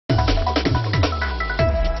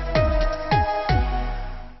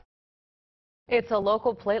It's a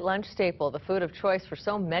local plate lunch staple, the food of choice for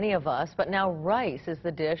so many of us, but now rice is the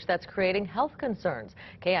dish that's creating health concerns.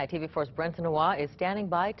 KITV4's Brenton Noah is standing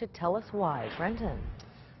by to tell us why. Brenton.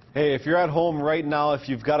 Hey, if you're at home right now, if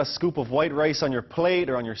you've got a scoop of white rice on your plate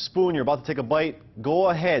or on your spoon, you're about to take a bite,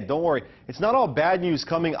 go ahead, don't worry. It's not all bad news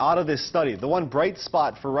coming out of this study. The one bright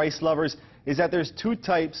spot for rice lovers is that there's two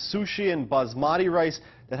types, sushi and basmati rice,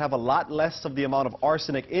 that have a lot less of the amount of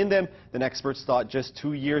arsenic in them than experts thought just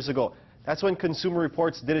 2 years ago. That's when Consumer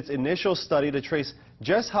Reports did its initial study to trace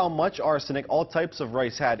just how much arsenic all types of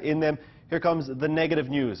rice had in them. Here comes the negative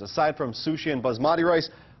news. Aside from sushi and basmati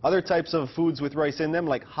rice, other types of foods with rice in them,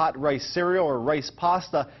 like hot rice cereal or rice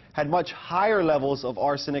pasta, had much higher levels of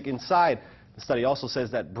arsenic inside. The study also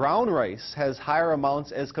says that brown rice has higher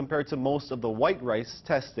amounts as compared to most of the white rice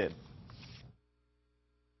tested.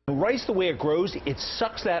 Rice, the way it grows, it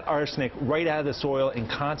sucks that arsenic right out of the soil and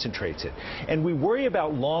concentrates it. And we worry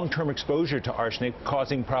about long-term exposure to arsenic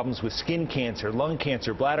causing problems with skin cancer, lung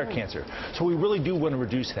cancer, bladder cancer. So we really do want to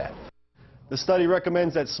reduce that. The study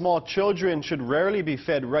recommends that small children should rarely be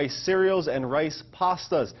fed rice cereals and rice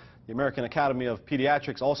pastas. The American Academy of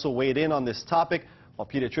Pediatrics also weighed in on this topic. While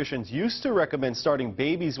pediatricians used to recommend starting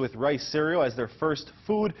babies with rice cereal as their first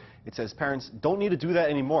food, it says parents don't need to do that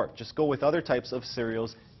anymore. Just go with other types of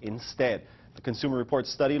cereals instead. The Consumer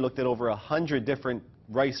Reports study looked at over 100 different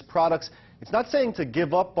rice products. It's not saying to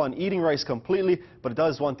give up on eating rice completely, but it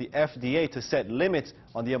does want the FDA to set limits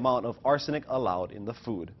on the amount of arsenic allowed in the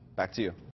food. Back to you.